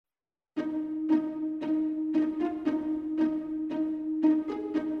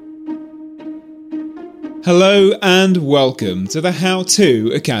Hello and welcome to the How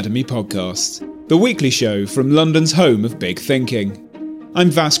To Academy podcast, the weekly show from London's home of big thinking. I'm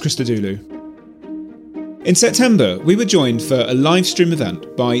Vas Christodoulou. In September, we were joined for a live stream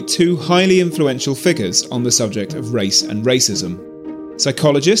event by two highly influential figures on the subject of race and racism.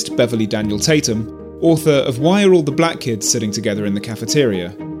 Psychologist Beverly Tatum, author of Why Are All the Black Kids Sitting Together in the Cafeteria?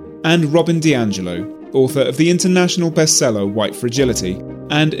 And DiAngelo, author of the international bestseller White Fragility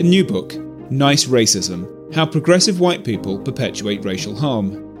and a new book, Nice Racism: How Progressive White People Perpetuate Racial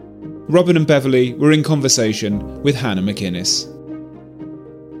Harm. Robin and Beverly were in conversation with Hannah McInnes.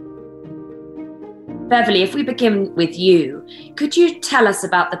 Beverly, if we begin with you, could you tell us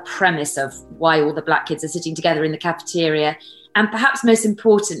about the premise of why all the black kids are sitting together in the cafeteria, and perhaps most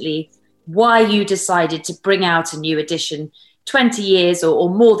importantly, why you decided to bring out a new edition 20 years or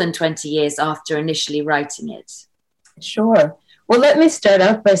more than 20 years after initially writing it? Sure. Well, let me start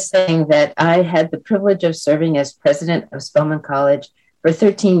off by saying that I had the privilege of serving as president of Spelman College for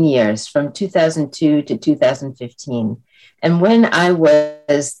 13 years, from 2002 to 2015. And when I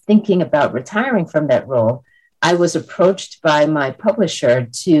was thinking about retiring from that role, I was approached by my publisher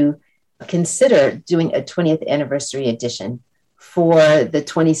to consider doing a 20th anniversary edition for the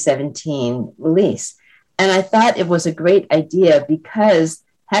 2017 release. And I thought it was a great idea because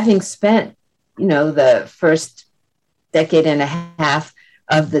having spent, the first decade and a half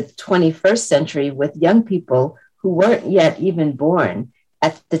of the 21st century with young people who weren't yet even born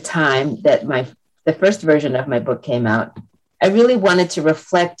at the time that the first version of my book came out, I really wanted to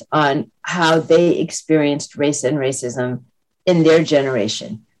reflect on how they experienced race and racism in their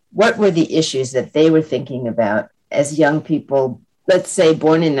generation. What were the issues that they were thinking about as young people, let's say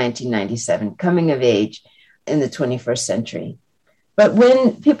born in 1997, coming of age in the 21st century? But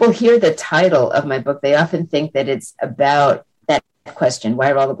when people hear the title of my book, they often think that it's about that question,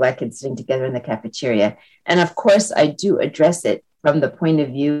 why are all the black kids sitting together in the cafeteria? And of course, I do address it from the point of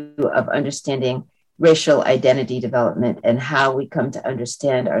view of understanding racial identity development and how we come to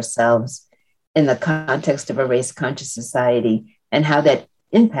understand ourselves in the context of a race-conscious society and how that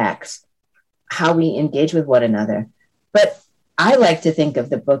impacts how we engage with one another. But I like to think of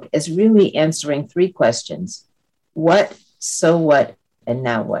the book as really answering three questions. What, so what, and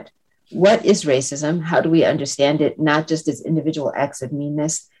now what? What is racism? How do we understand it, not just as individual acts of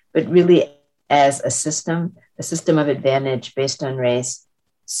meanness, but really as a system of advantage based on race?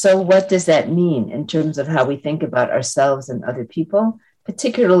 So what does that mean in terms of how we think about ourselves and other people,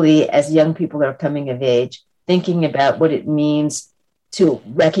 particularly as young people are coming of age, thinking about what it means to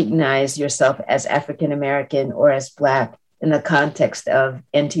recognize yourself as African American or as Black in the context of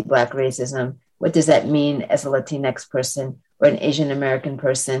anti-Black racism? What does that mean as a Latinx person or an Asian American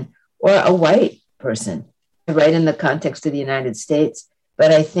person or a white person, right in the context of the United States?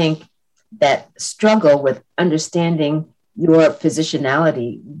 But I think that struggle with understanding your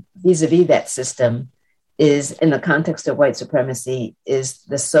positionality vis-a-vis that system is, in the context of white supremacy, is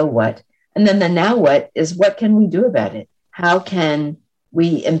the so what. And then the now what is, what can we do about it? How can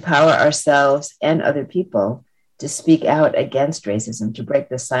we empower ourselves and other people to speak out against racism, to break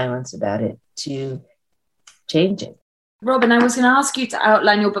the silence about it, to change it? Robin, I was going to ask you to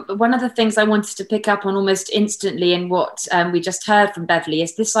outline your book, but one of the things I wanted to pick up on almost instantly in what we just heard from Beverly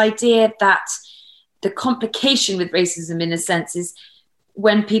is this idea that the complication with racism, in a sense, is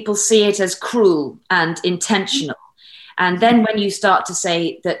when people see it as cruel and intentional. And then when you start to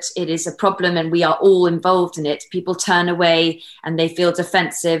say that it is a problem and we are all involved in it, people turn away and they feel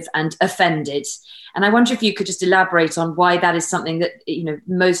defensive and offended. And I wonder if you could just elaborate on why that is something that,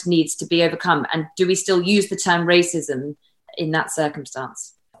 most needs to be overcome. And do we still use the term racism in that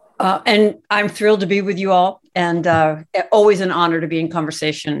circumstance? And I'm thrilled to be with you all, and always an honor to be in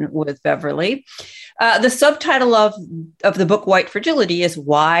conversation with Beverly. The subtitle of the book, White Fragility, is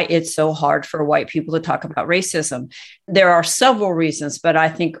why it's so hard for white people to talk about racism. There are several reasons, but I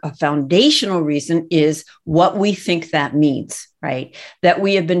think a foundational reason is what we think that means, right? That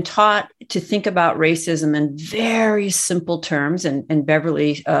we have been taught to think about racism in very simple terms, and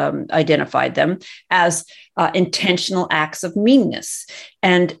Beverly identified them as intentional acts of meanness.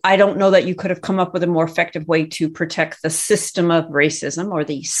 And I don't know that you could have come up with a more effective way to protect the system of racism or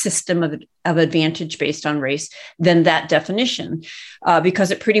the system of advantage based on race than that definition, because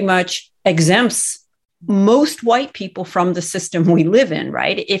it pretty much exempts most white people from the system we live in,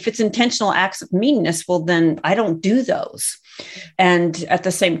 right? If it's intentional acts of meanness, well, then I don't do those. And at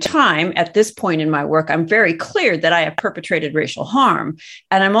the same time, at this point in my work, I'm very clear that I have perpetrated racial harm.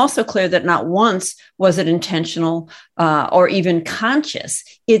 And I'm also clear that not once was it intentional or even conscious.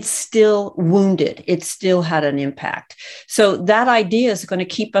 It's still wounded. It still had an impact. So that idea is going to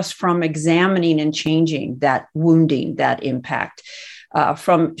keep us from examining and changing that wounding, that impact.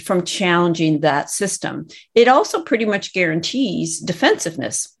 From challenging that system. It also pretty much guarantees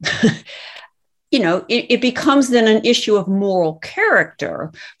defensiveness. It becomes then an issue of moral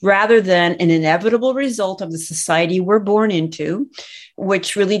character rather than an inevitable result of the society we're born into,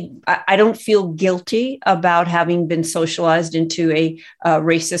 which really, I don't feel guilty about having been socialized into a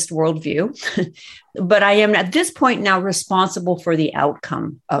racist worldview. But I am at this point now responsible for the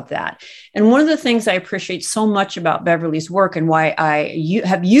outcome of that. And one of the things I appreciate so much about Beverly's work and why I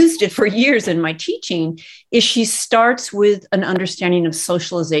have used it for years in my teaching is she starts with an understanding of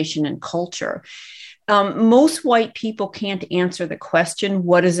socialization and culture. Most white people can't answer the question,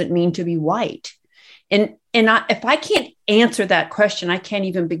 what does it mean to be white? And if I can't answer that question, I can't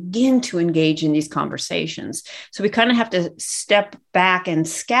even begin to engage in these conversations. So we kind of have to step back and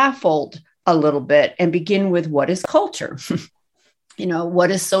scaffold a little bit and begin with what is culture?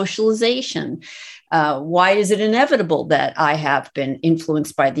 What is socialization? Why is it inevitable that I have been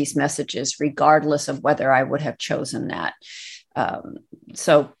influenced by these messages, regardless of whether I would have chosen that?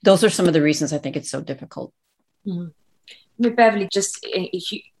 So those are some of the reasons I think it's so difficult. Mm-hmm. Beverly, just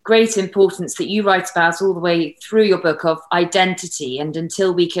great importance that you write about all the way through your book of identity. And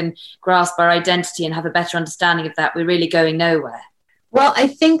until we can grasp our identity and have a better understanding of that, we're really going nowhere. Well, I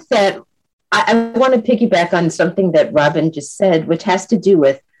think that I want to piggyback on something that Robin just said, which has to do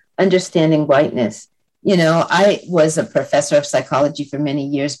with understanding whiteness. I was a professor of psychology for many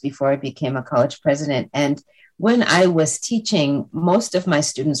years before I became a college president. And when I was teaching, most of my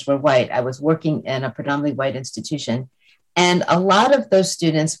students were white. I was working in a predominantly white institution. And a lot of those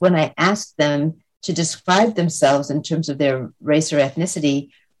students, when I asked them to describe themselves in terms of their race or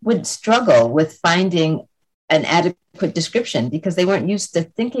ethnicity, would struggle with finding an adequate description because they weren't used to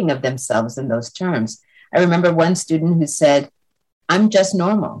thinking of themselves in those terms. I remember one student who said, I'm just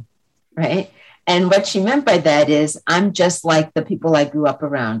normal, right? And what she meant by that is, I'm just like the people I grew up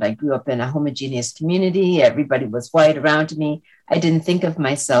around. I grew up in a homogeneous community. Everybody was white around me. I didn't think of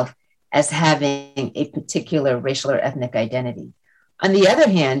myself as having a particular racial or ethnic identity. On the other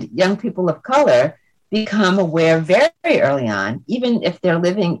hand, young people of color become aware very early on, even if they're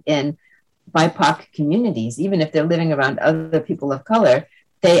living in BIPOC communities, even if they're living around other people of color,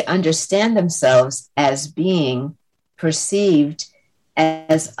 they understand themselves as being perceived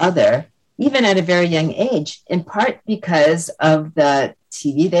as other, even at a very young age, in part because of the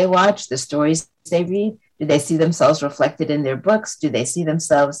TV they watch, the stories they read. Do they see themselves reflected in their books? Do they see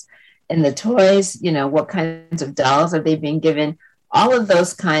themselves in the toys? What kinds of dolls are they being given? All of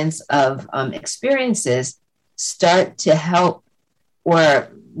those kinds of experiences start to help, or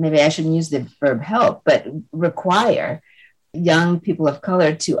maybe I shouldn't use the verb help, but require young people of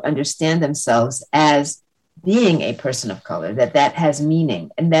color to understand themselves as being a person of color, that has meaning,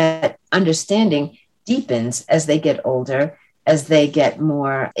 and that understanding deepens as they get older, as they get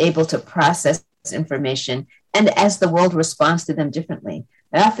more able to process information, and as the world responds to them differently.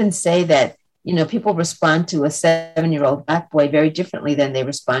 I often say that, people respond to a 7-year-old Black boy very differently than they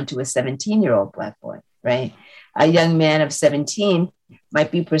respond to a 17-year-old Black boy, right? A young man of 17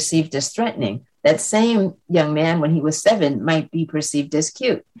 might be perceived as threatening. That same young man, when he was 7, might be perceived as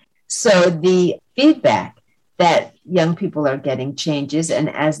cute. So the feedback that young people are getting changes, and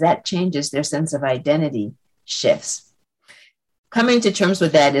as that changes, their sense of identity shifts. Coming to terms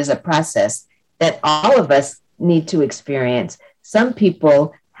with that is a process that all of us need to experience. Some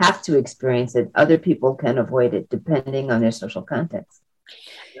people have to experience it. Other people can avoid it depending on their social context.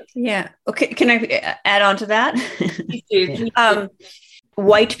 Yeah. Okay. Can I add on to that? You do.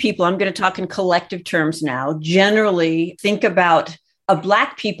 White people, I'm going to talk in collective terms now, generally think about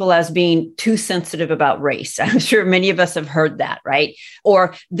Black people as being too sensitive about race. I'm sure many of us have heard that, right?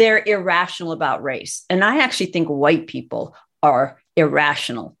 Or they're irrational about race. And I actually think white people are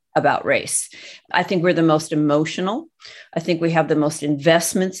irrational about race. I think we're the most emotional. I think we have the most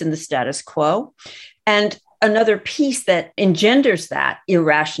investments in the status quo. And another piece that engenders that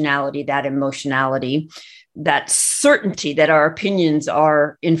irrationality, that emotionality, that certainty that our opinions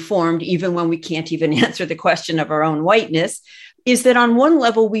are informed, even when we can't even answer the question of our own whiteness, is that on one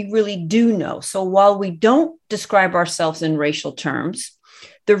level, we really do know. So while we don't describe ourselves in racial terms,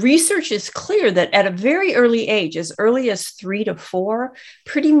 the research is clear that at a very early age, as early as 3 to 4,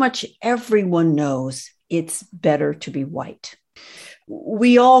 pretty much everyone knows it's better to be white.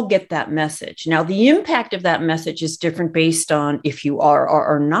 We all get that message. Now, the impact of that message is different based on if you are or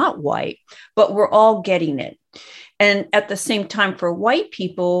are not white, but we're all getting it. And at the same time, for white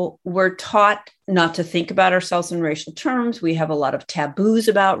people, we're taught not to think about ourselves in racial terms. We have a lot of taboos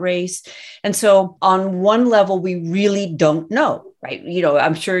about race. And so on one level, we really don't know, right? You know,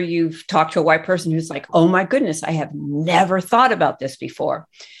 I'm sure you've talked to a white person who's like, oh my goodness, I have never thought about this before.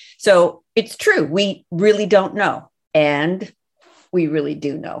 So it's true. We really don't know. And we really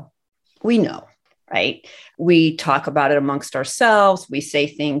do know. We know, right? We talk about it amongst ourselves. We say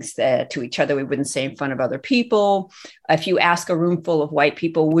things that to each other we wouldn't say in front of other people. If you ask a room full of white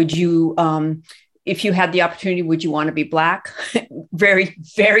people, would you, if you had the opportunity, would you want to be Black? Very,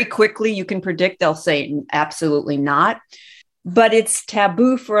 very quickly, you can predict they'll say absolutely not. But it's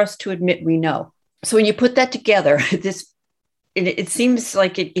taboo for us to admit we know. So when you put that together, it seems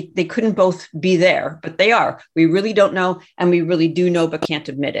like they couldn't both be there, but they are. We really don't know, and we really do know, but can't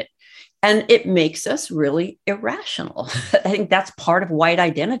admit it. And it makes us really irrational. I think that's part of white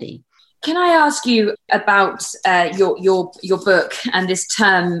identity. Can I ask you about your book and this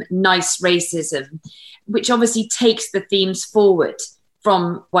term, nice racism, which obviously takes the themes forward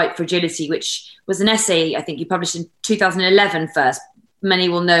from white fragility, which was an essay I think you published in 2011 first. Many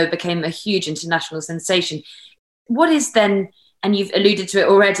will know became a huge international sensation. What is then, and you've alluded to it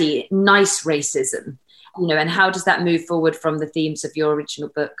already, nice racism, you know, and how does that move forward from the themes of your original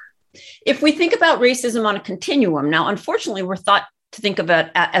book? If we think about racism on a continuum, now, unfortunately, we're thought to think of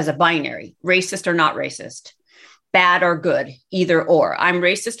it as a binary, racist or not racist, bad or good, either or. I'm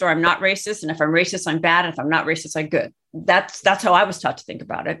racist or I'm not racist. And if I'm racist, I'm bad. And if I'm not racist, I'm good. That's how I was taught to think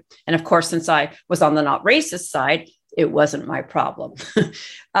about it. And of course, since I was on the not racist side, it wasn't my problem.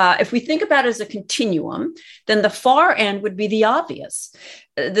 If we think about it as a continuum, then the far end would be the obvious.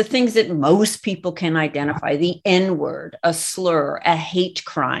 The things that most people can identify, the N-word, a slur, a hate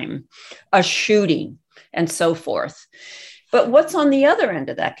crime, a shooting, and so forth. But what's on the other end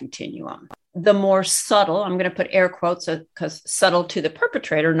of that continuum? The more subtle, I'm going to put air quotes because subtle to the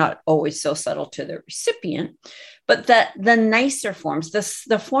perpetrator, not always so subtle to the recipient, but that the nicer forms,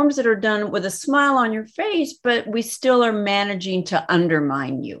 the forms that are done with a smile on your face, but we still are managing to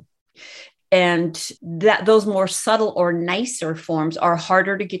undermine you. And that those more subtle or nicer forms are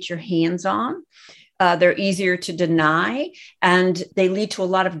harder to get your hands on. They're easier to deny, and they lead to a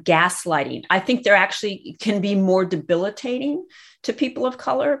lot of gaslighting. I think they're actually can be more debilitating to people of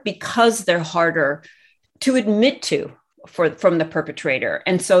color because they're harder to admit to from the perpetrator.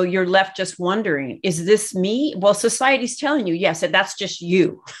 And so you're left just wondering, is this me? Well, society's telling you, yes, that's just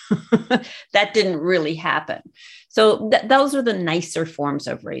you. That didn't really happen. So those are the nicer forms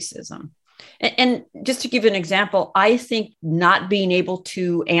of racism. And just to give an example, I think not being able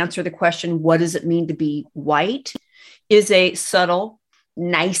to answer the question, what does it mean to be white, is a subtle,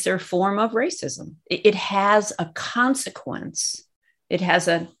 nicer form of racism. It has a consequence. It has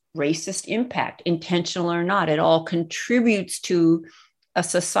a racist impact, intentional or not. It all contributes to a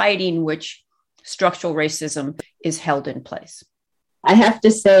society in which structural racism is held in place. I have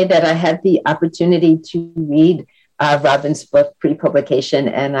to say that I had the opportunity to read Robin's book pre-publication,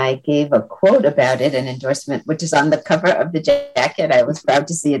 and I gave a quote about it, an endorsement, which is on the cover of the jacket. I was proud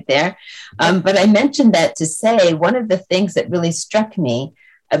to see it there. But I mentioned that to say one of the things that really struck me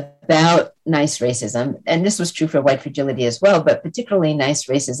about nice racism, and this was true for white fragility as well, but particularly nice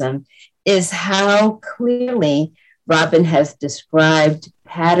racism, is how clearly Robin has described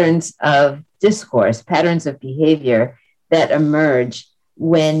patterns of discourse, patterns of behavior that emerge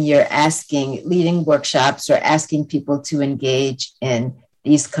when you're leading workshops or asking people to engage in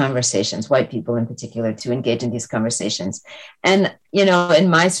these conversations, white people in particular, to engage in these conversations. And, you know, in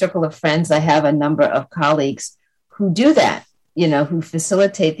my circle of friends, I have a number of colleagues who do that, you know, who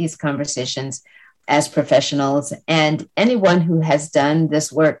facilitate these conversations as professionals. And anyone who has done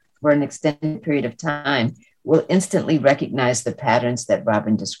this work for an extended period of time will instantly recognize the patterns that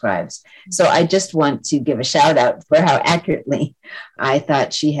Robin describes. So I just want to give a shout out for how accurately I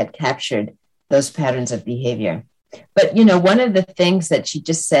thought she had captured those patterns of behavior. But, you know, one of the things that she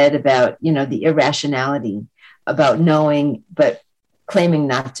just said about, you know, the irrationality about knowing, but claiming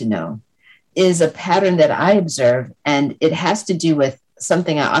not to know, is a pattern that I observe. And it has to do with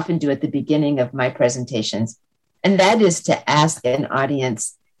something I often do at the beginning of my presentations. And that is to ask an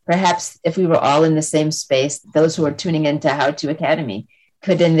audience, perhaps if we were all in the same space, those who are tuning into How To Academy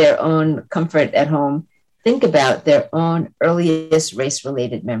could, in their own comfort at home, think about their own earliest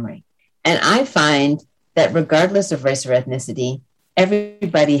race-related memory. And I find that regardless of race or ethnicity,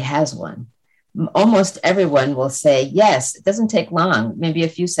 everybody has one. almost everyone will say yes. It doesn't take long, maybe a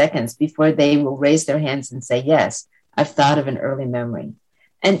few seconds before they will raise their hands and say, yes, I've thought of an early memory.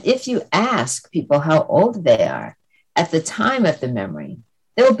 And if you ask people how old they are at the time of the memory,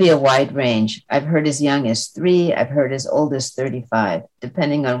 there'll be a wide range. I've heard as young as 3, I've heard as old as 35,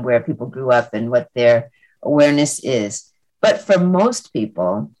 depending on where people grew up and what their awareness is. But for most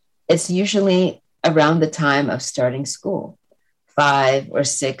people, it's usually around the time of starting school, 5 or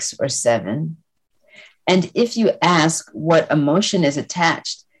 6 or 7. And if you ask what emotion is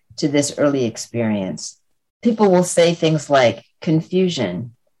attached to this early experience, people will say things like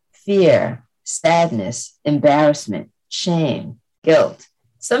confusion, fear, sadness, embarrassment, shame, guilt.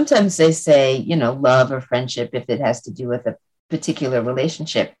 Sometimes they say, love or friendship if it has to do with a particular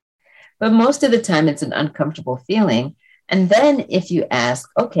relationship. But most of the time, it's an uncomfortable feeling. And then if you ask,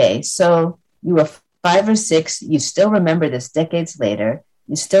 okay, so you were 5 or 6, you still remember this decades later,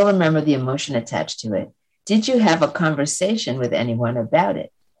 you still remember the emotion attached to it. Did you have a conversation with anyone about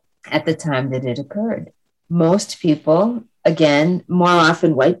it at the time that it occurred? Most people, again, more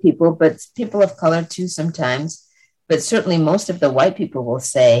often white people, but people of color too sometimes, but certainly most of the white people will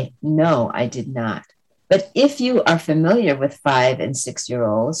say, no, I did not. But if you are familiar with 5 and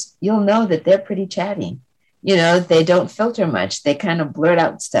 6-year-olds, you'll know that they're pretty chatty. They don't filter much. They kind of blurt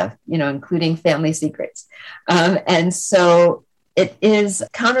out stuff, including family secrets. And so it is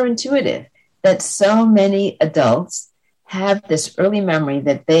counterintuitive that so many adults have this early memory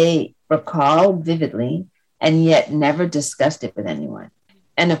that they recall vividly and yet never discussed it with anyone.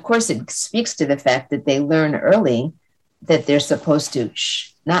 And of course, it speaks to the fact that they learn early that they're supposed to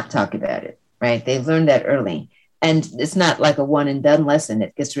not talk about it, right? They learn that early. And it's not like a one and done lesson.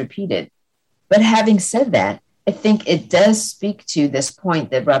 It gets repeated. But having said that, I think it does speak to this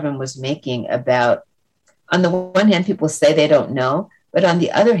point that Robin was making about, on the one hand, people say they don't know, but on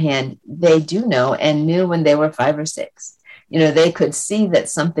the other hand, they do know and knew when they were 5 or 6. They could see that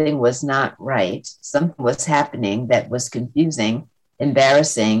something was not right, something was happening that was confusing,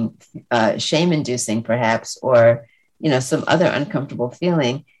 embarrassing, shame-inducing perhaps, or, some other uncomfortable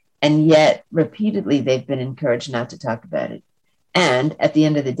feeling. And yet, repeatedly, they've been encouraged not to talk about it. And at the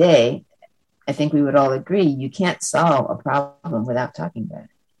end of the day, I think we would all agree, you can't solve a problem without talking about it.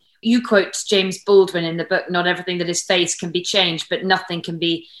 You quote James Baldwin in the book, not everything that is faced can be changed, but nothing can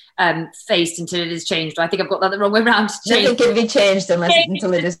be faced until it is changed. I think I've got that the wrong way around. Nothing can be changed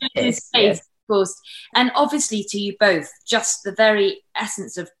until it is faced. Yes. Of course. And obviously to you both, just the very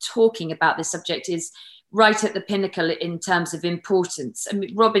essence of talking about this subject is right at the pinnacle in terms of importance. I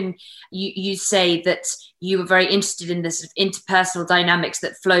mean, Robin, you say that you were very interested in the sort of interpersonal dynamics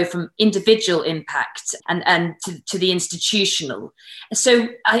that flow from individual impact and to the institutional. So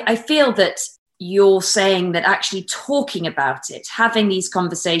I feel that you're saying that actually talking about it, having these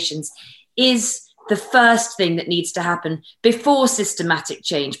conversations is the first thing that needs to happen before systematic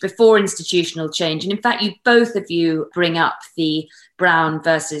change, before institutional change. And in fact, both of you bring up the Brown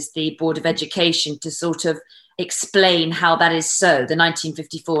versus the Board of Education to sort of explain how that is so, the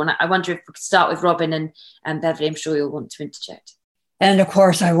 1954. And I wonder if we could start with Robin and Beverly. I'm sure you'll want to interject. And of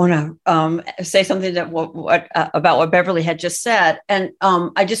course, I want to say something that about what Beverly had just said. And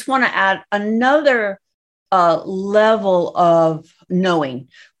I just want to add another level of knowing,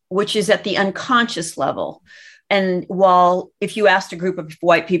 which is at the unconscious level. And while if you asked a group of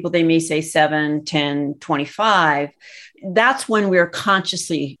white people, they may say 7, 10, 25, that's when we're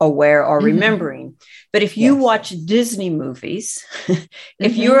consciously aware or remembering. But if you watch Disney movies,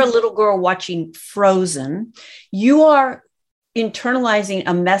 if you're a little girl watching Frozen, you are internalizing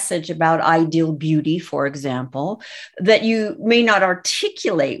a message about ideal beauty, for example, that you may not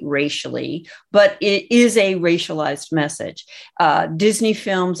articulate racially, but it is a racialized message. Disney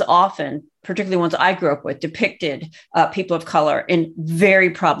films often, particularly ones I grew up with, depicted people of color in very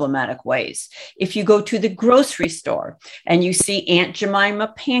problematic ways. If you go to the grocery store and you see Aunt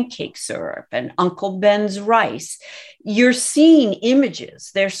Jemima pancake syrup and Uncle Ben's rice, you're seeing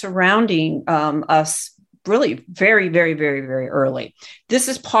images. They're surrounding us really very, very, very, very early. This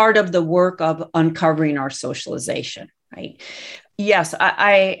is part of the work of uncovering our socialization, right? Yes,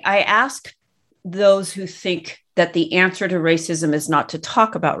 I ask those who think that the answer to racism is not to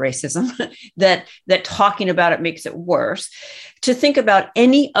talk about racism, that talking about it makes it worse, to think about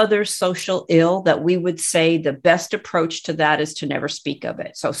any other social ill that we would say the best approach to that is to never speak of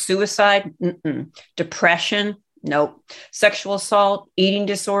it. So suicide, depression, nope. Sexual assault, eating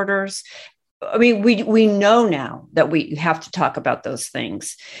disorders. I mean, we know now that we have to talk about those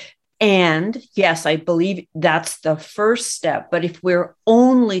things. And yes, I believe that's the first step. But if we're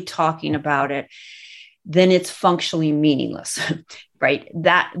only talking about it, then it's functionally meaningless, right?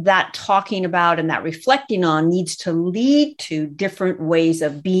 That talking about and that reflecting on needs to lead to different ways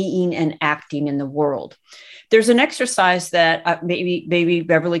of being and acting in the world. There's an exercise that maybe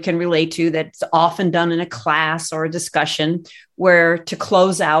Beverly can relate to that's often done in a class or a discussion, where to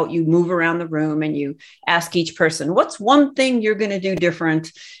close out, you move around the room and you ask each person, what's one thing you're going to do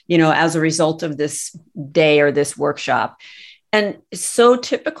different, as a result of this day or this workshop? And it's so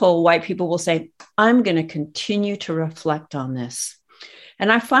typical, white people will say, I'm going to continue to reflect on this.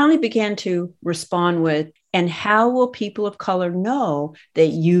 And I finally began to respond with, and how will people of color know that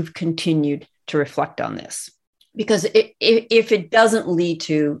you've continued to reflect on this? Because if it doesn't lead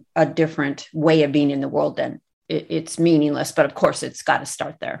to a different way of being in the world, then it's meaningless. But of course, it's got to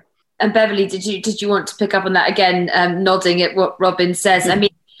start there. And Beverly, did you want to pick up on that again, nodding at what Robin says? I mean,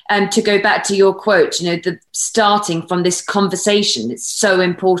 to go back to your quote, the starting from this conversation, it's so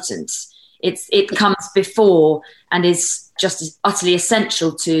important. It comes before and is just as utterly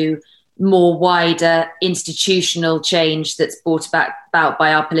essential to more wider institutional change that's brought about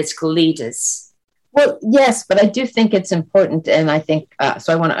by our political leaders. Well, yes, but I do think it's important. And I think,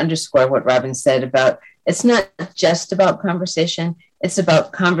 so I want to underscore what Robin said about, it's not just about conversation, it's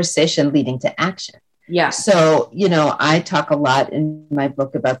about conversation leading to action. Yeah. So, I talk a lot in my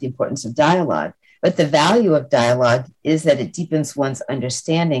book about the importance of dialogue, but the value of dialogue is that it deepens one's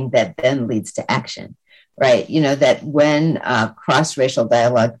understanding that then leads to action, right? That when cross-racial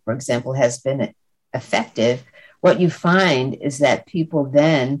dialogue, for example, has been effective, what you find is that people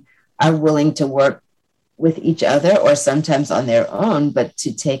then are willing to work with each other or sometimes on their own, but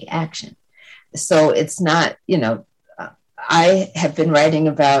to take action. So it's not, I have been writing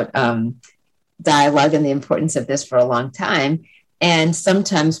about dialogue and the importance of this for a long time. And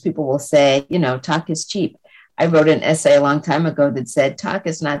sometimes people will say, talk is cheap. I wrote an essay a long time ago that said, talk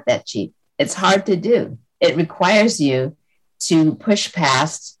is not that cheap. It's hard to do. It requires you to push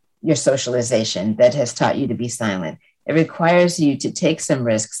past your socialization that has taught you to be silent. It requires you to take some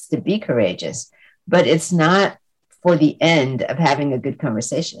risks, to be courageous, but it's not for the end of having a good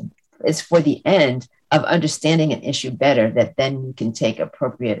conversation. It's for the end of understanding an issue better that then you can take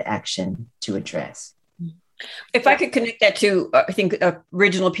appropriate action to address. If I could connect that to, I think the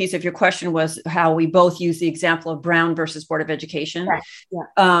original piece of your question was how we both use the example of Brown versus Board of Education. Right.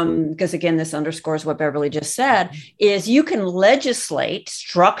 Yeah. Because again, this underscores what Beverly just said, is you can legislate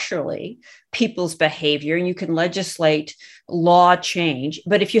structurally people's behavior and you can legislate law change.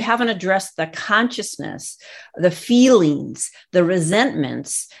 But if you haven't addressed the consciousness, the feelings, the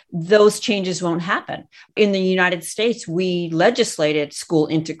resentments, those changes won't happen. In the United States, we legislated school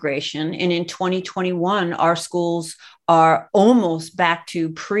integration. And in 2021, our schools are almost back to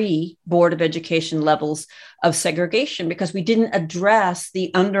pre-Board of Education levels of segregation because we didn't address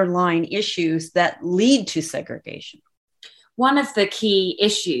the underlying issues that lead to segregation. One of the key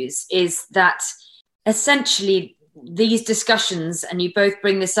issues is that essentially these discussions, and you both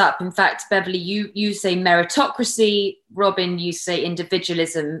bring this up, in fact, Beverly, you say meritocracy, Robin, you say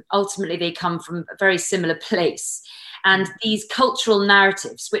individualism, ultimately they come from a very similar place. And these cultural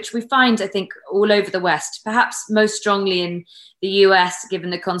narratives, which we find, I think, all over the West, perhaps most strongly in the US,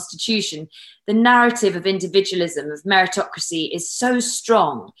 given the Constitution, the narrative of individualism, of meritocracy is so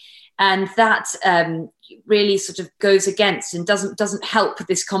strong. And that really sort of goes against and doesn't help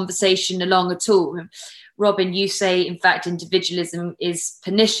this conversation along at all. Robin, you say, in fact, individualism is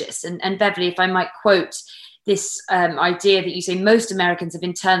pernicious. And Beverly, if I might quote this idea that you say most Americans have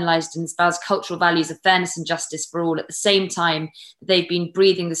internalized and espoused cultural values of fairness and justice for all at the same time that they've been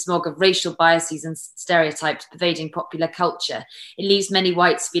breathing the smog of racial biases and stereotypes pervading popular culture. It leaves many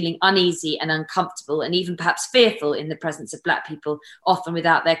whites feeling uneasy and uncomfortable and even perhaps fearful in the presence of Black people, often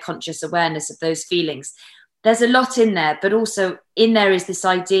without their conscious awareness of those feelings. There's a lot in there, but also in there is this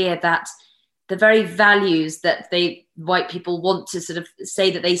idea that the very values that white people want to sort of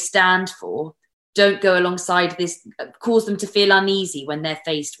say that they stand for don't go alongside this, cause them to feel uneasy when they're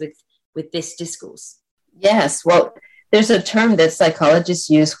faced with this discourse. Yes, well, there's a term that psychologists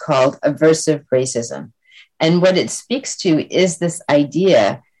use called aversive racism. And what it speaks to is this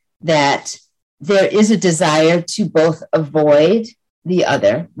idea that there is a desire to both avoid the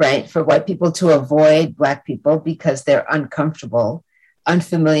other, right? For white people to avoid Black people because they're uncomfortable,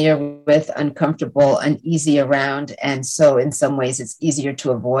 unfamiliar with, uncomfortable, uneasy around. And so in some ways it's easier to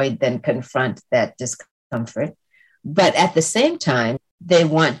avoid than confront that discomfort. But at the same time, they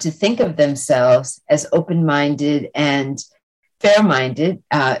want to think of themselves as open-minded and fair-minded,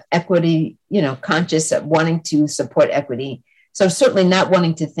 equity, conscious of wanting to support equity. So certainly not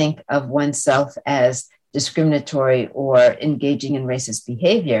wanting to think of oneself as discriminatory or engaging in racist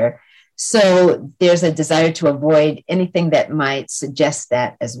behavior. So there's a desire to avoid anything that might suggest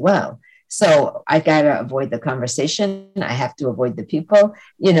that as well. So I got to avoid the conversation. I have to avoid the people.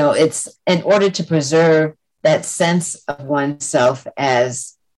 It's in order to preserve that sense of oneself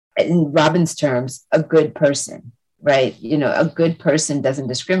as, in Robin's terms, a good person, right? A good person doesn't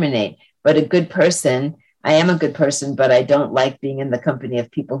discriminate, but a good person, I am a good person, but I don't like being in the company of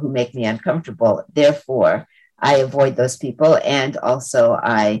people who make me uncomfortable. Therefore, I avoid those people. And also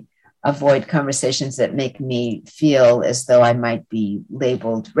I avoid conversations that make me feel as though I might be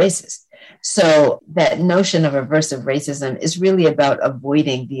labeled racist. So that notion of aversive racism is really about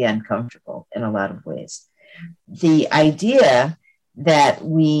avoiding the uncomfortable in a lot of ways. The idea that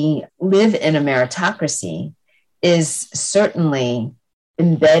we live in a meritocracy is certainly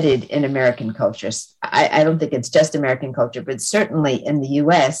embedded in American cultures. I don't think it's just American culture, but certainly in the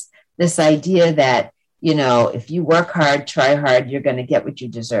US, this idea that, if you work hard, try hard, you're going to get what you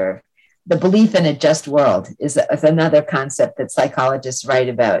deserve. The belief in a just world is another concept that psychologists write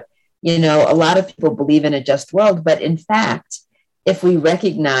about. A lot of people believe in a just world, but in fact, if we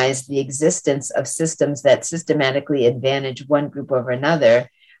recognize the existence of systems that systematically advantage one group over another,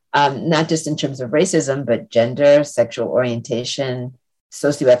 not just in terms of racism, but gender, sexual orientation,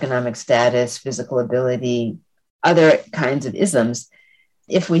 socioeconomic status, physical ability, other kinds of isms,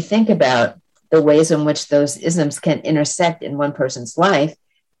 if we think about the ways in which those isms can intersect in one person's life,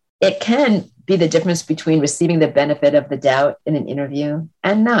 it can be the difference between receiving the benefit of the doubt in an interview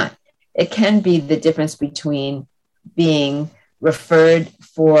and not. It can be the difference between being referred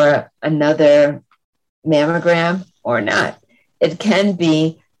for another mammogram or not. It can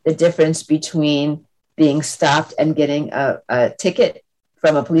be the difference between being stopped and getting a ticket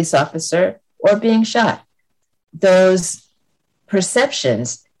from a police officer or being shot. Those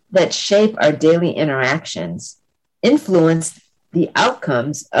perceptions that shape our daily interactions influence the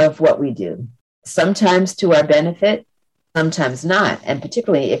outcomes of what we do, sometimes to our benefit, sometimes not. And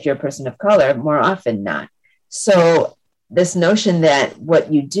particularly if you're a person of color, more often not. So this notion that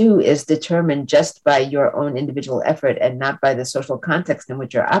what you do is determined just by your own individual effort and not by the social context in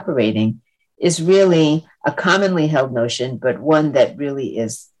which you're operating is really a commonly held notion, but one that really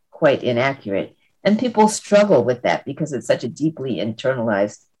is quite inaccurate. And people struggle with that because it's such a deeply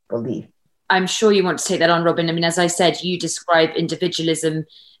internalized belief. I'm sure you want to take that on, Robin. I mean, as I said, you describe individualism.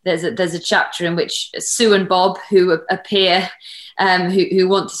 There's a chapter in which Sue and Bob, who appear, who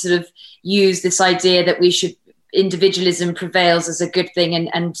want to sort of use this idea that individualism prevails as a good thing,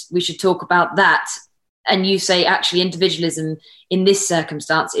 and we should talk about that. And you say actually individualism in this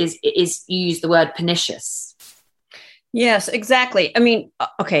circumstance is you use the word pernicious. Yes, exactly. I mean,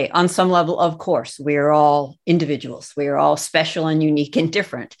 okay, on some level, of course, we are all individuals. We are all special and unique and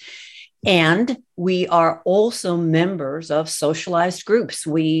different. And we are also members of socialized groups.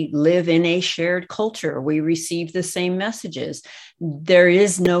 We live in a shared culture. We receive the same messages. There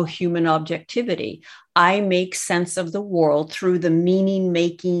is no human objectivity. I make sense of the world through the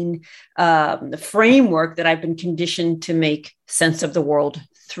meaning-making framework that I've been conditioned to make sense of the world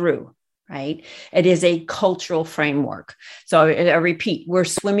through. Right? It is a cultural framework. So I repeat, we're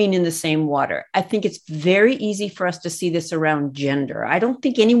swimming in the same water. I think it's very easy for us to see this around gender. I don't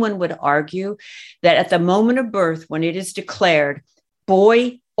think anyone would argue that at the moment of birth, when it is declared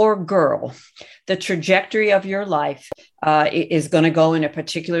boy or girl, the trajectory of your life is going to go in a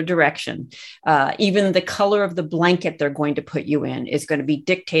particular direction. Even the color of the blanket they're going to put you in is going to be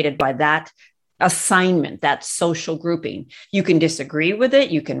dictated by that assignment, that social grouping. You can disagree with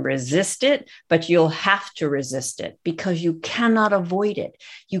it, you can resist it, but you'll have to resist it because you cannot avoid it.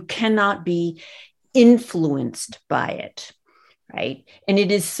 You cannot be influenced by it, right? And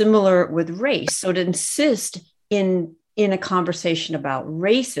it is similar with race. So to insist in a conversation about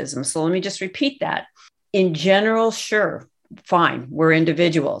racism, so let me just repeat that. In general, sure, fine, we're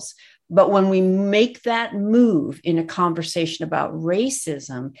individuals. But when we make that move in a conversation about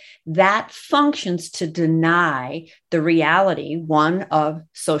racism, that functions to deny the reality, one, of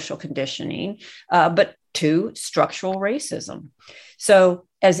social conditioning, but two, structural racism. So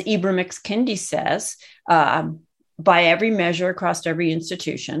as Ibram X. Kendi says, by every measure across every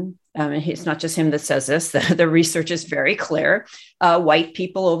institution, it's not just him that says this, the research is very clear, white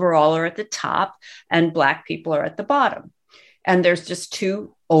people overall are at the top and Black people are at the bottom. And there's just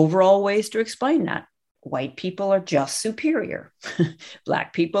two overall ways to explain that. White people are just superior.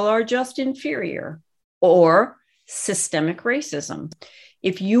 Black people are just inferior, or systemic racism.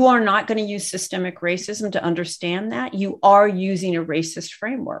 If you are not going to use systemic racism to understand that, you are using a racist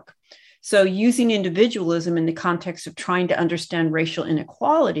framework. So using individualism in the context of trying to understand racial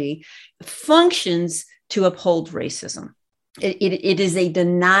inequality functions to uphold racism. It is a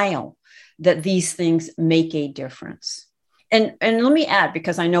denial that these things make a difference. And let me add,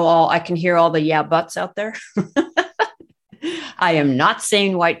 because I know I can hear all the yeah buts out there. I am not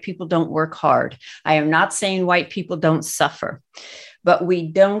saying white people don't work hard. I am not saying white people don't suffer, but we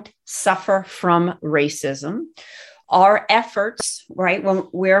don't suffer from racism. Our efforts, right, when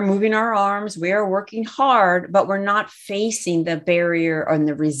we're moving our arms, we are working hard, but we're not facing the barrier and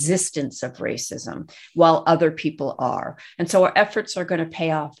the resistance of racism while other people are. And so our efforts are going to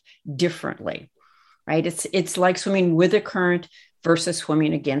pay off differently, right? It's like swimming with the current versus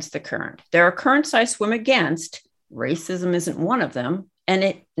swimming against the current. There are currents I swim against. Racism isn't one of them.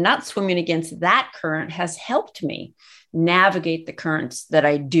 And not swimming against that current has helped me navigate the currents that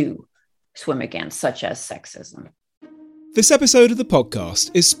I do swim against, such as sexism. This episode of the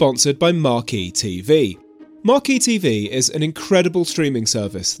podcast is sponsored by Marquee TV. Marquee TV is an incredible streaming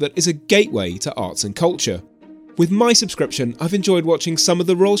service that is a gateway to arts and culture. With my subscription, I've enjoyed watching some of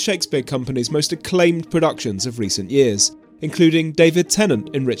the Royal Shakespeare Company's most acclaimed productions of recent years, including David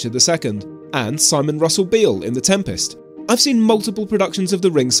Tennant in Richard II and Simon Russell Beale in The Tempest. I've seen multiple productions of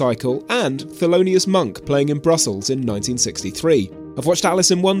The Ring Cycle and Thelonious Monk playing in Brussels in 1963. I've watched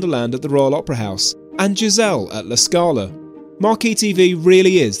Alice in Wonderland at the Royal Opera House and Giselle at La Scala. Marquee TV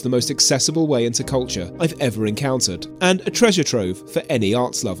really is the most accessible way into culture I've ever encountered, and a treasure trove for any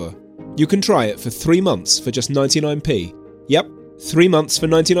arts lover. You can try it for 3 months for just 99p. Yep, 3 months for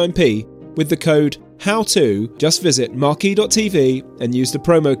 99p with the code HOWTO. Just visit marquee.tv and use the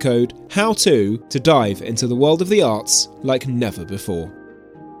promo code HOWTO to dive into the world of the arts like never before.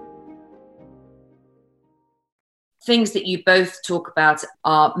 Things that you both talk about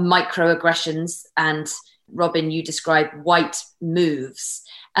are microaggressions, and Robin, you describe white moves,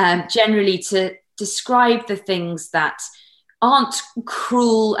 generally to describe the things that aren't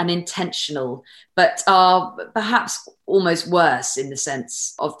cruel and intentional, but are perhaps almost worse in the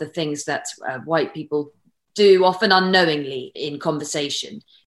sense of the things that white people do, often unknowingly, in conversation.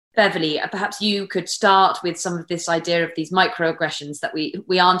 Beverly, perhaps you could start with some of this idea of these microaggressions that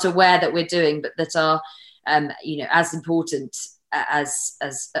we aren't aware that we're doing, but that are as important as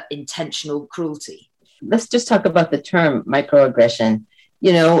intentional cruelty. Let's just talk about the term microaggression.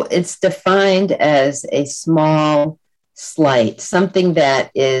 It's defined as a small slight, something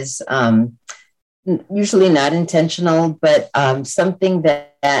that is usually not intentional, but something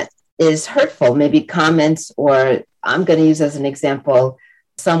that is hurtful, maybe comments, or I'm going to use as an example,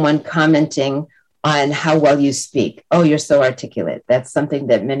 someone commenting on how well you speak. Oh, you're so articulate. That's something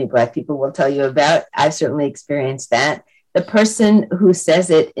that many Black people will tell you about. I've certainly experienced that. The person who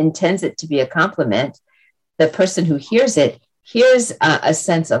says it intends it to be a compliment. The person who hears it hears a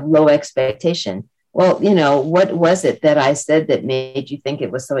sense of low expectation. Well, what was it that I said that made you think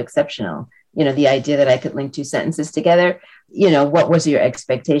it was so exceptional? The idea that I could link two sentences together, what was your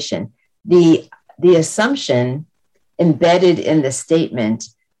expectation? The assumption embedded in the statement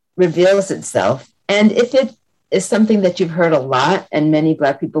reveals itself. And if it is something that you've heard a lot, and many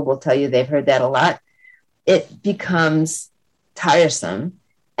Black people will tell you they've heard that a lot, it becomes tiresome,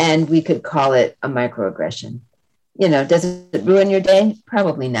 and we could call it a microaggression. Does it ruin your day?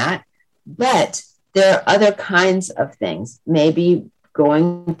 Probably not. But there are other kinds of things, maybe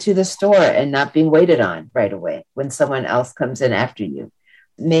going to the store and not being waited on right away when someone else comes in after you.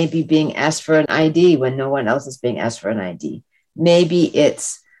 Maybe being asked for an ID when no one else is being asked for an ID. Maybe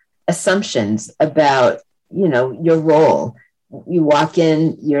it's assumptions about, your role. You walk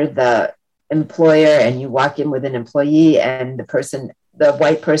in, you're the employer, and you walk in with an employee, and the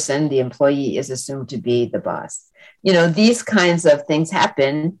white person, the employee, is assumed to be the boss. These kinds of things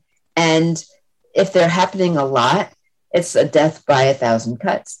happen. And if they're happening a lot, it's a death by 1,000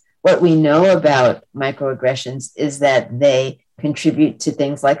 cuts. What we know about microaggressions is that they contribute to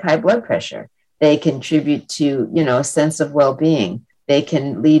things like high blood pressure. They contribute to, a sense of well-being. They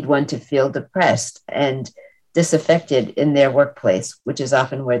can lead one to feel depressed and disaffected in their workplace, which is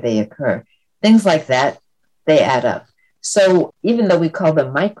often where they occur. Things like that, they add up. So even though we call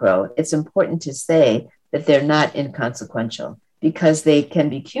them micro, it's important to say that they're not inconsequential, because they can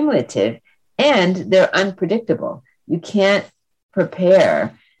be cumulative and they're unpredictable. You can't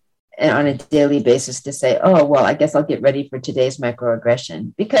prepare on a daily basis to say, oh, well, I guess I'll get ready for today's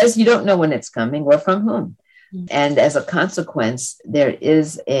microaggression, because you don't know when it's coming or from whom. Mm-hmm. And as a consequence, there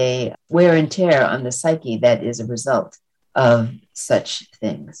is a wear and tear on the psyche that is a result of such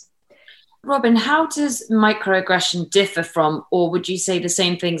things. Robin, how does microaggression differ from, or would you say the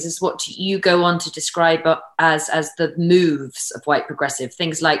same things as what you go on to describe as the moves of white progressive,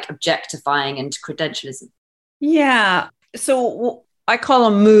 things like objectifying and credentialism? Yeah. So I call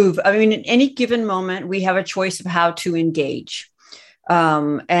a move. I mean, in any given moment, we have a choice of how to engage.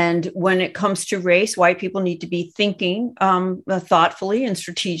 And when it comes to race, white people need to be thinking thoughtfully and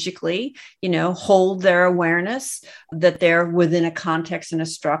strategically, hold their awareness that they're within a context and a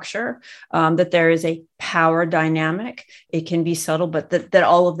structure, that there is a power dynamic. It can be subtle, but that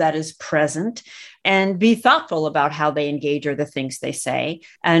all of that is present. And be thoughtful about how they engage or the things they say,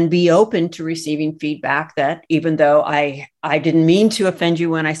 and be open to receiving feedback that even though I didn't mean to offend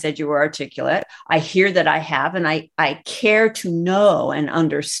you when I said you were articulate, I hear that I have, and I care to know and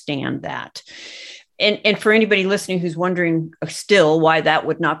understand that. And for anybody listening who's wondering still why that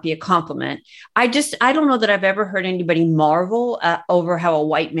would not be a compliment, I don't know that I've ever heard anybody marvel over how a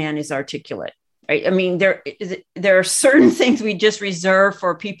white man is articulate. Right? I mean, there are certain things we just reserve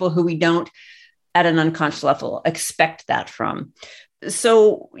for people who we don't, at an unconscious level, expect that from.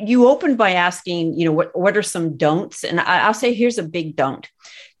 So you opened by asking, what are some don'ts? And I'll say, here's a big don't.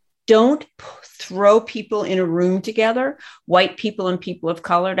 Don't throw people in a room together, white people and people of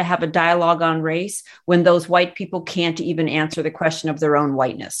color, to have a dialogue on race when those white people can't even answer the question of their own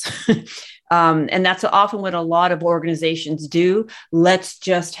whiteness. And that's often what a lot of organizations do. Let's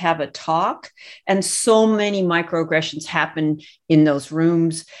just have a talk. And so many microaggressions happen in those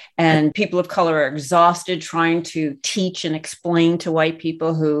rooms. And people of color are exhausted trying to teach and explain to white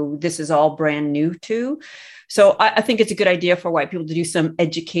people who this is all brand new to. So I think it's a good idea for white people to do some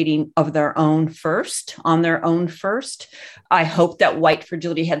educating of their own first, on their own first. I hope that white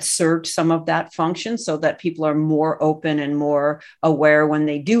fragility had served some of that function so that people are more open and more aware when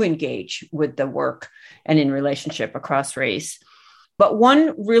they do engage with the work and in relationship across race. But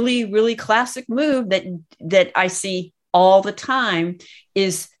one really, really classic move that I see all the time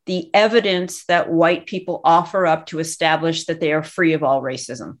is the evidence that white people offer up to establish that they are free of all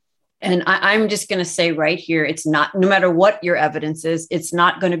racism. And I'm just going to say right here, it's not, no matter what your evidence is, it's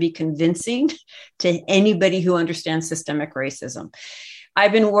not going to be convincing to anybody who understands systemic racism.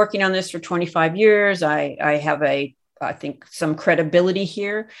 I've been working on this for 25 years. I have I think some credibility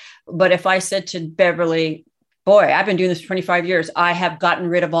here. But if I said to Beverly, boy, I've been doing this for 25 years, I have gotten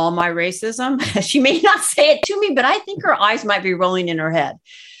rid of all my racism, she may not say it to me, but I think her eyes might be rolling in her head,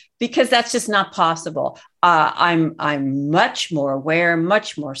 because that's just not possible. I'm much more aware,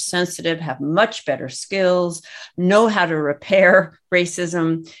 much more sensitive, have much better skills, know how to repair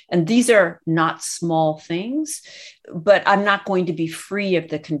racism. And these are not small things, but I'm not going to be free of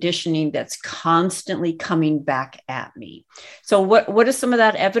the conditioning that's constantly coming back at me. So what does some of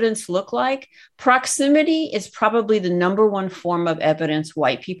that evidence look like? Proximity is probably the number one form of evidence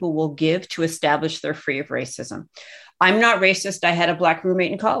white people will give to establish they're free of racism. I'm not racist. I had a Black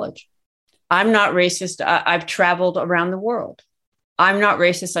roommate in college. I'm not racist. I've traveled around the world. I'm not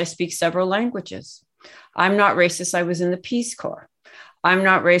racist. I speak several languages. I'm not racist. I was in the Peace Corps. I'm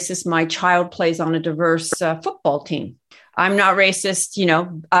not racist. My child plays on a diverse football team. I'm not racist.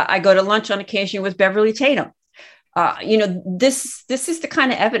 I go to lunch on occasion with Beverly Tatum. This is the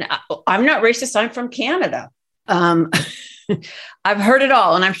kind of evidence. I'm not racist. I'm from Canada. I've heard it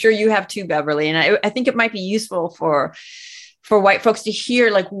all, and I'm sure you have too, Beverly. And I think it might be useful for white folks to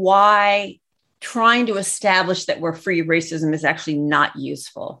hear, like, why trying to establish that we're free of racism is actually not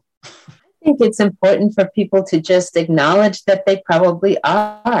useful. I think it's important for people to just acknowledge that they probably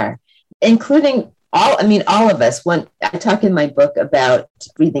are, including all of us. When I talk in my book about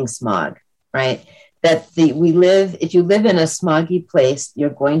breathing smog, right? That if you live in a smoggy place, you're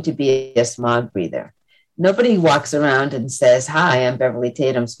going to be a smog breather. Nobody walks around and says, "Hi, I'm Beverly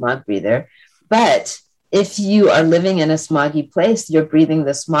Tatum, smog breather." But if you are living in a smoggy place, you're breathing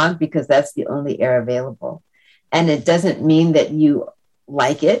the smog because that's the only air available. And it doesn't mean that you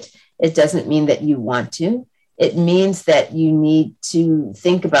like it. It doesn't mean that you want to. It means that you need to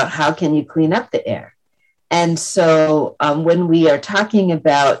think about how can you clean up the air. And so when we are talking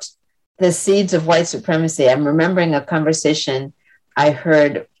about the seeds of white supremacy, I'm remembering a conversation I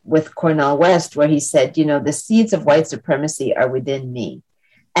heard with Cornel West, where he said, the seeds of white supremacy are within me.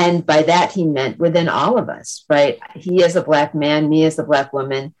 And by that, he meant within all of us, right? He as a Black man, me as a Black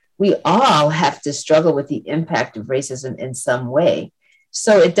woman, we all have to struggle with the impact of racism in some way.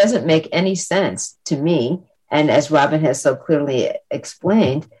 So it doesn't make any sense to me, and as Robin has so clearly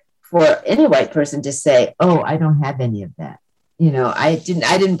explained, for any white person to say, "Oh, I don't have any of that. I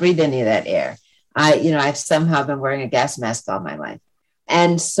didn't breathe any of that air. I've somehow been wearing a gas mask all my life."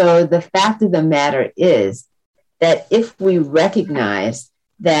 And so the fact of the matter is that if we recognize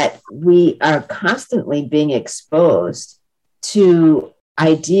that we are constantly being exposed to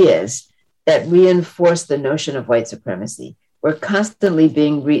ideas that reinforce the notion of white supremacy, we're constantly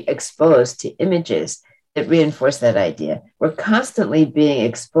being exposed to images that reinforce that idea. We're constantly being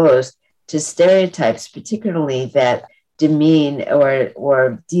exposed to stereotypes, particularly that demean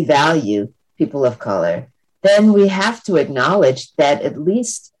or devalue people of color, then we have to acknowledge that at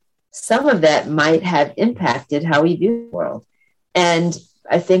least some of that might have impacted how we view the world. And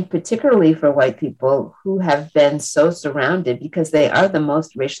I think particularly for white people who have been so surrounded, because they are the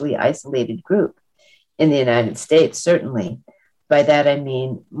most racially isolated group in the United States, certainly. By that, I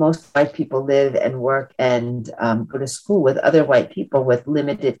mean, most white people live and work and go to school with other white people with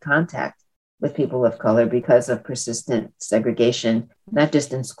limited contact with people of color because of persistent segregation, not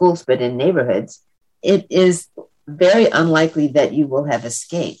just in schools, but in neighborhoods. It is very unlikely that you will have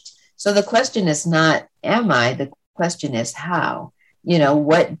escaped. So the question is not, am I? The question is how?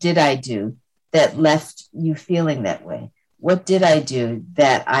 What did I do that left you feeling that way? What did I do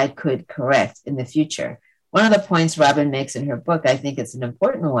that I could correct in the future? One of the points Robin makes in her book, I think it's an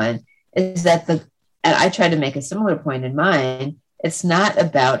important one, is that and I try to make a similar point in mine, it's not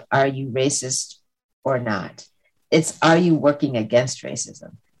about are you racist or not? It's are you working against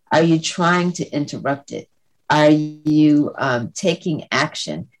racism? Are you trying to interrupt it? Are you taking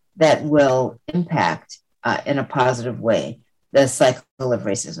action that will impact in a positive way the cycle of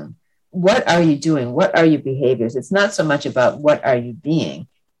racism? What are you doing? What are your behaviors? It's not so much about what are you being,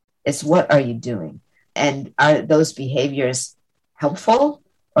 it's what are you doing? And are those behaviors helpful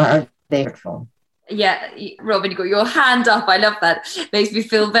or are they hurtful? Yeah, Robin, you got your hand up. I love that. Makes me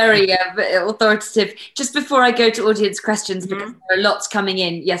feel very authoritative. Just before I go to audience questions, because there are lots coming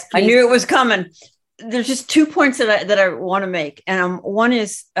in. Yes, please. I knew it was coming. There's just 2 points that I want to make. And one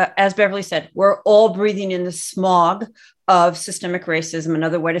is, as Beverly said, we're all breathing in the smog of systemic racism.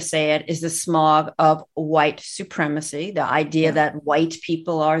 Another way to say it is the smog of white supremacy, the idea that white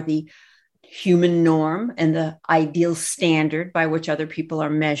people are the human norm and the ideal standard by which other people are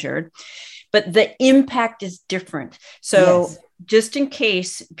measured. But the impact is different. So just in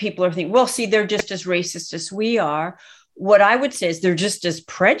case people are thinking, well, see, they're just as racist as we are. What I would say is they're just as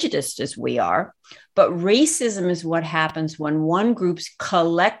prejudiced as we are. But racism is what happens when one group's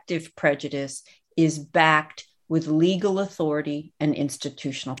collective prejudice is backed with legal authority and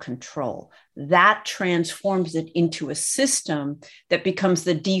institutional control. That transforms it into a system that becomes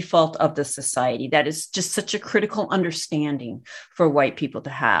the default of the society. That is just such a critical understanding for white people to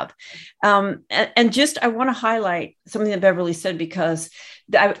have. And just, I want to highlight something that Beverly said, because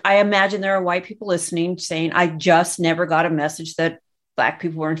I imagine there are white people listening saying, I just never got a message that Black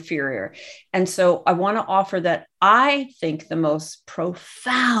people were inferior. And so I want to offer that I think the most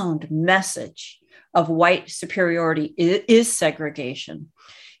profound message of white superiority is segregation,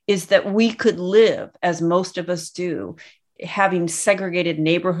 is that we could live, as most of us do, having segregated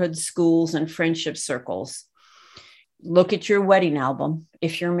neighborhoods, schools, and friendship circles. Look at your wedding album,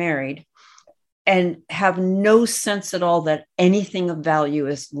 if you're married, and have no sense at all that anything of value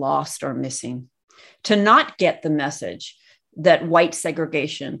is lost or missing. To not get the message that white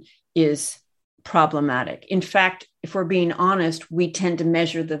segregation is problematic. In fact, if we're being honest, we tend to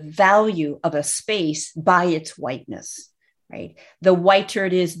measure the value of a space by its whiteness, right? The whiter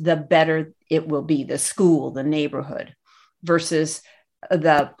it is, the better it will be, the school, the neighborhood, versus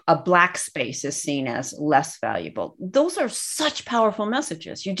a Black space is seen as less valuable. Those are such powerful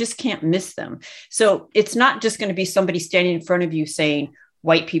messages. You just can't miss them. So it's not just going to be somebody standing in front of you saying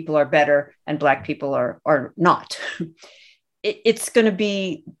white people are better and Black people are not. It's going to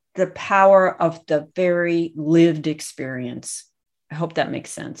be the power of the very lived experience. I hope that makes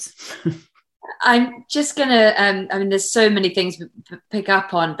sense. I'm just going to, there's so many things to pick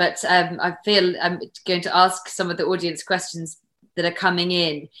up on, but I feel I'm going to ask some of the audience questions that are coming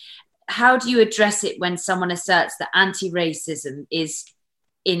in. How do you address it when someone asserts that anti-racism is,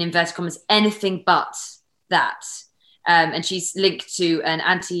 in inverted commas, anything but that? And she's linked to an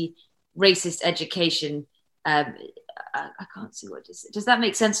anti-racist education. I can't see what is. Does that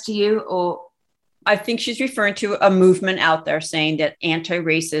make sense to you? Or I think she's referring to a movement out there saying that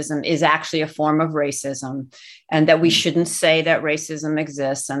anti-racism is actually a form of racism, and that we shouldn't say that racism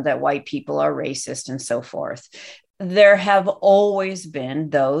exists and that white people are racist and so forth. There have always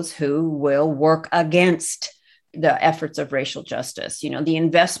been those who will work against the efforts of racial justice. The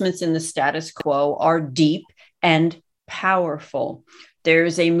investments in the status quo are deep and powerful.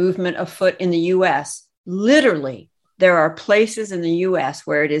 There's a movement afoot in the US. Literally, there are places in the US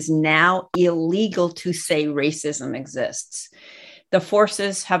where it is now illegal to say racism exists. The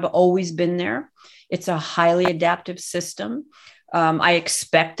forces have always been there. It's a highly adaptive system. I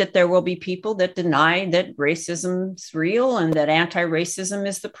expect that there will be people that deny that racism's real and that anti-racism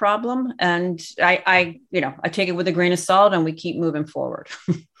is the problem. And I take it with a grain of salt and we keep moving forward.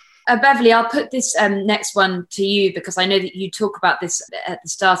 Beverly, I'll put this next one to you because I know that you talk about this at the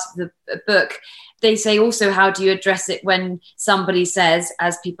start of the book. They say also, how do you address it when somebody says,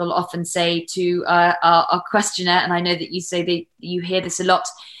 as people often say to our questioner, and I know that you say that you hear this a lot,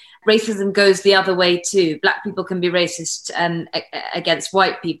 racism goes the other way too. Black people can be racist against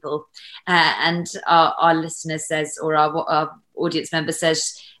white people. And our listener says, or our audience member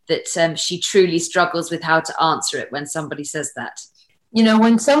says, that she truly struggles with how to answer it when somebody says that. You know,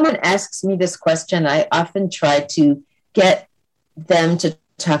 when someone asks me this question, I often try to get them to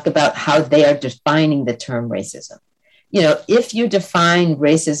talk about how they are defining the term racism. You know, if you define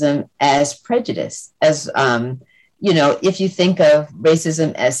racism as prejudice, as, if you think of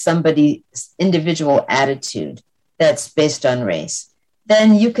racism as somebody's individual attitude that's based on race,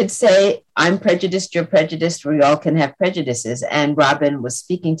 then you could say, I'm prejudiced, you're prejudiced, we all can have prejudices. And Robin was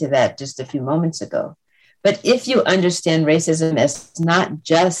speaking to that just a few moments ago. But if you understand racism as not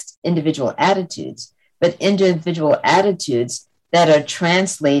just individual attitudes, but individual attitudes that are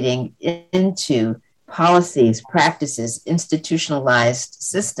translating into policies, practices, institutionalized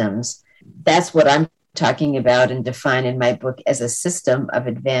systems, that's what I'm talking about and define in my book as a system of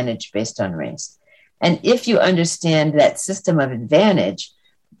advantage based on race. And if you understand that system of advantage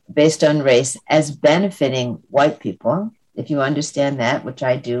based on race as benefiting white people, if you understand that, which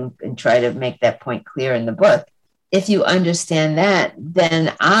I do and try to make that point clear in the book, if you understand that,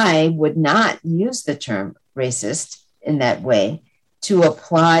 then I would not use the term racist in that way to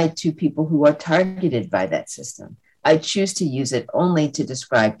apply to people who are targeted by that system. I choose to use it only to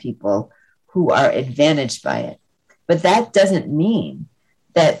describe people who are advantaged by it. But that doesn't mean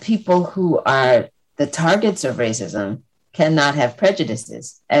that people who are the targets of racism cannot have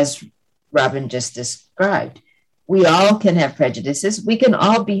prejudices, as Robin just described. We all can have prejudices. We can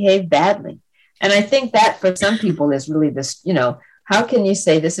all behave badly. And I think that for some people is really this, how can you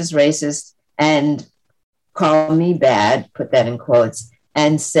say this is racist and call me bad, put that in quotes,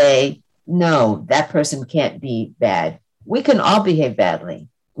 and say, no, that person can't be bad. We can all behave badly.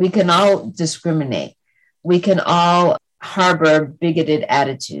 We can all discriminate. We can all harbor bigoted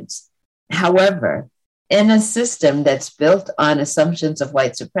attitudes. However, in a system that's built on assumptions of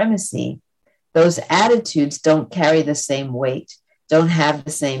white supremacy, those attitudes don't carry the same weight, don't have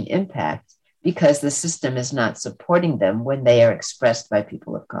the same impact, because the system is not supporting them when they are expressed by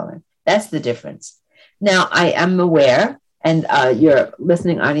people of color. That's the difference. Now, I am aware, and your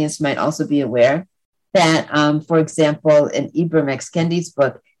listening audience might also be aware, that, for example, in Ibram X. Kendi's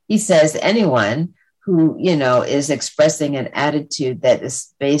book, he says anyone who, is expressing an attitude that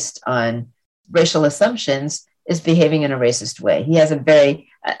is based on racial assumptions is behaving in a racist way. He has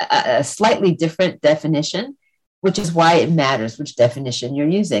a slightly different definition, which is why it matters which definition you're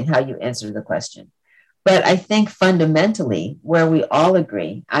using, how you answer the question. But I think fundamentally, where we all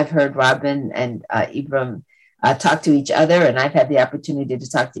agree, I've heard Robin and Ibram talk to each other, and I've had the opportunity to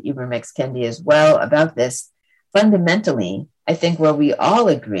talk to Ibram X. Kendi as well about this. Fundamentally, I think where we all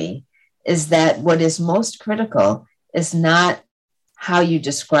agree is that what is most critical is not how you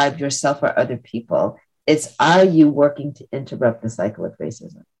describe yourself or other people. It's, are you working to interrupt the cycle of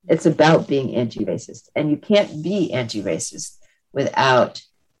racism? It's about being anti-racist. And you can't be anti-racist without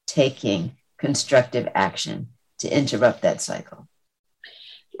taking constructive action to interrupt that cycle.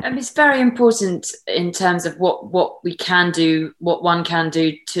 It's very important in terms of what we can do, what one can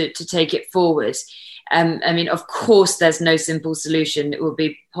do to take it forward. Of course, there's no simple solution. It would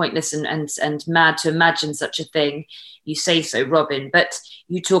be pointless and mad to imagine such a thing. You say so, Robin, but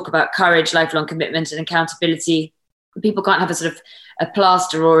you talk about courage, lifelong commitment, and accountability. People can't have a sort of a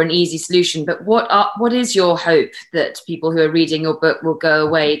plaster or an easy solution, but what is your hope that people who are reading your book will go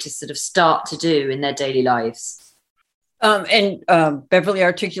away to sort of start to do in their daily lives? Beverly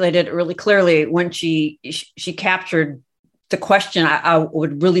articulated it really clearly when she captured the question I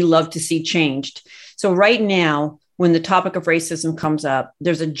would really love to see changed. So right now, when the topic of racism comes up,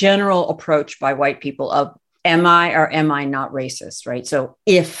 there's a general approach by white people of, am I or am I not racist, right? So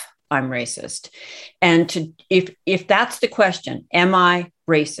if I'm racist, and if that's the question, am I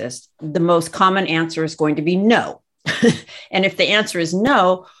racist? The most common answer is going to be no. And if the answer is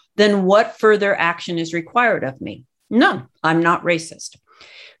no, then what further action is required of me? None. I'm not racist.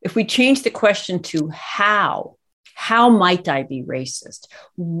 If we change the question to how might I be racist?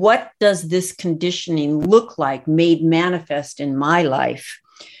 What does this conditioning look like made manifest in my life?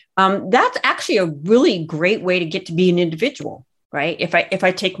 That's actually a really great way to get to be an individual. right? If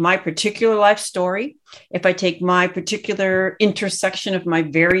I take my particular life story, if I take my particular intersection of my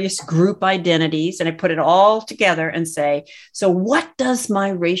various group identities and I put it all together and say, so what does my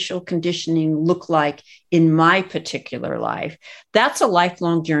racial conditioning look like in my particular life? That's a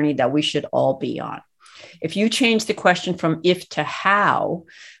lifelong journey that we should all be on. If you change the question from if to how,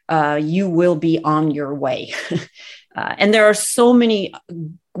 you will be on your way. And there are so many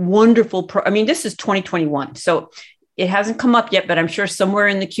wonderful, this is 2021. So it hasn't come up yet, but I'm sure somewhere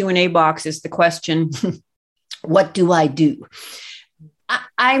in the Q&A box is the question, what do I do?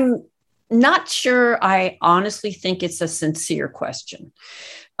 I'm not sure. I honestly think it's a sincere question.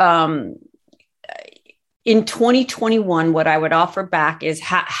 In 2021, what I would offer back is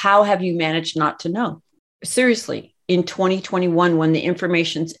how have you managed not to know? Seriously, in 2021, when the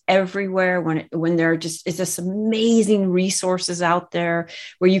information's everywhere, when there is this amazing resources out there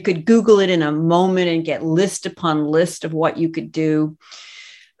where you could Google it in a moment and get list upon list of what you could do.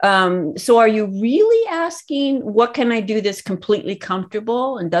 So are you really asking, what can I do that's completely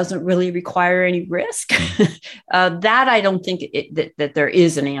comfortable and doesn't really require any risk? That I don't think that there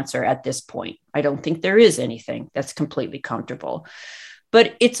is an answer at this point. I don't think there is anything that's completely comfortable,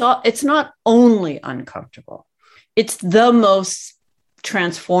 but it's not only uncomfortable. It's the most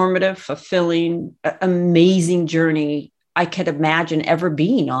transformative, fulfilling, amazing journey I could imagine ever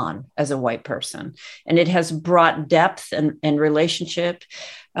being on as a white person. And it has brought depth and relationship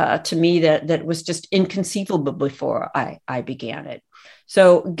to me that was just inconceivable before I began it.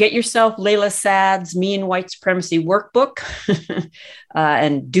 So get yourself Layla Saad's Me and White Supremacy workbook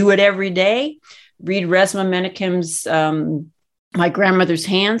and do it every day. Read Resmaa Menakem's My Grandmother's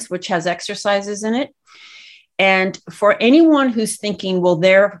Hands, which has exercises in it. And for anyone who's thinking, well,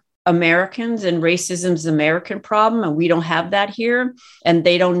 they're Americans and racism's an American problem, and we don't have that here, and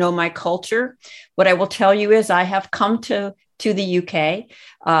they don't know my culture, what I will tell you is I have come to the UK,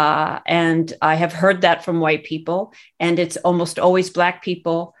 and I have heard that from white people, and it's almost always Black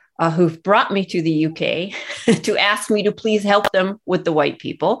people who've brought me to the UK to ask me to please help them with the white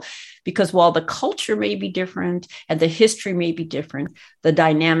people, because while the culture may be different and the history may be different, the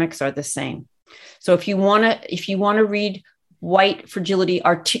dynamics are the same. So if you want to read white fragility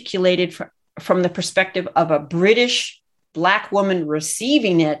articulated from the perspective of a British Black woman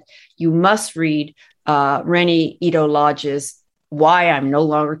receiving it, you must read Rennie Ito Lodge's Why I'm No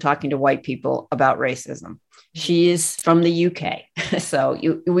Longer Talking to White People About Racism. She is from the UK. So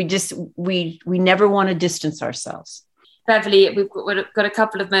we never want to distance ourselves. Beverly, we've got a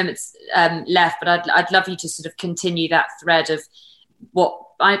couple of moments left, but I'd love you to sort of continue that thread of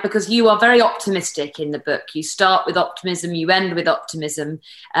because you are very optimistic in the book. You start with optimism, you end with optimism,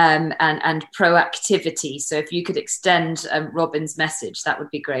 and proactivity. So if you could extend Robin's message, that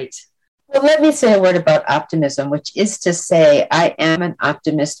would be great. Well, let me say a word about optimism, which is to say I am an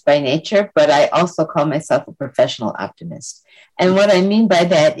optimist by nature, but I also call myself a professional optimist. And what I mean by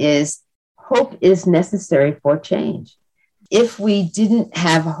that is hope is necessary for change. If we didn't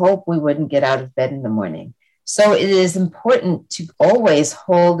have hope, we wouldn't get out of bed in the morning. So it is important to always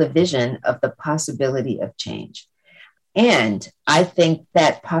hold a vision of the possibility of change. And I think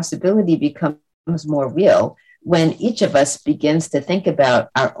that possibility becomes more real when each of us begins to think about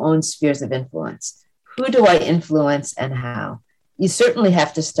our own spheres of influence. Who do I influence and how? You certainly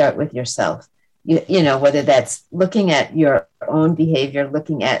have to start with yourself. You know, whether that's looking at your own behavior,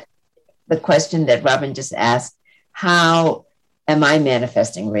 looking at the question that Robin just asked, how am I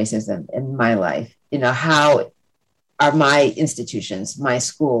manifesting racism in my life? You know, how are my institutions, my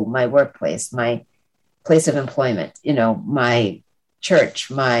school, my workplace, my place of employment, you know, my church,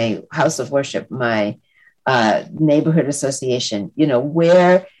 my house of worship, my neighborhood association, you know,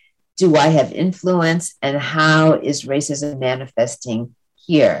 where do I have influence and how is racism manifesting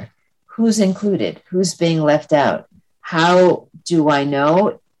here? Who's included? Who's being left out? How do I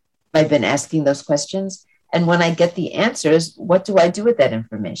know? I've been asking those questions. And when I get the answers, what do I do with that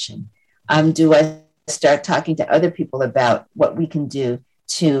information? Do I start talking to other people about what we can do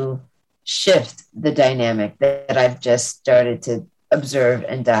to shift the dynamic that I've just started to observe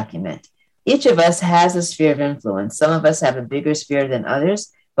and document? Each of us has a sphere of influence. Some of us have a bigger sphere than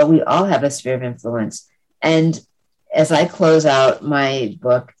others, but we all have a sphere of influence. And as I close out my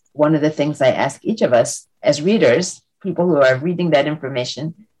book, one of the things I ask each of us as readers, people who are reading that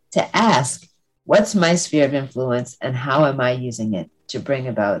information, to ask, what's my sphere of influence and how am I using it to bring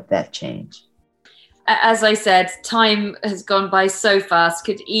about that change? as I said, time has gone by so fast.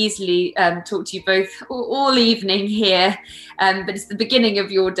 Could easily talk to you both all evening here, but it's the beginning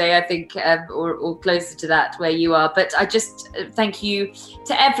of your day, I think, or closer to that where you are. But I just thank you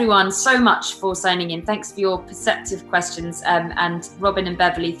to everyone so much for signing in. Thanks for your perceptive questions. And Robin and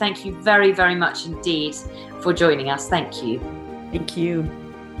Beverly, thank you very, very much indeed for joining us. Thank you. Thank you.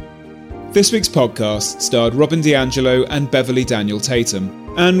 This week's podcast starred Robin DiAngelo and Beverly Daniel Tatum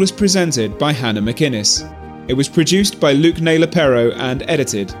and was presented by Hannah McInnes. It was produced by Luke Naylor-Perro and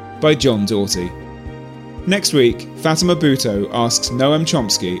edited by John Doughty. Next week, Fatima Bhutto asks Noam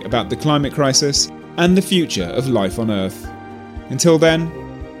Chomsky about the climate crisis and the future of life on Earth. Until then,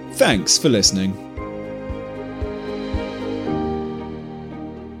 thanks for listening.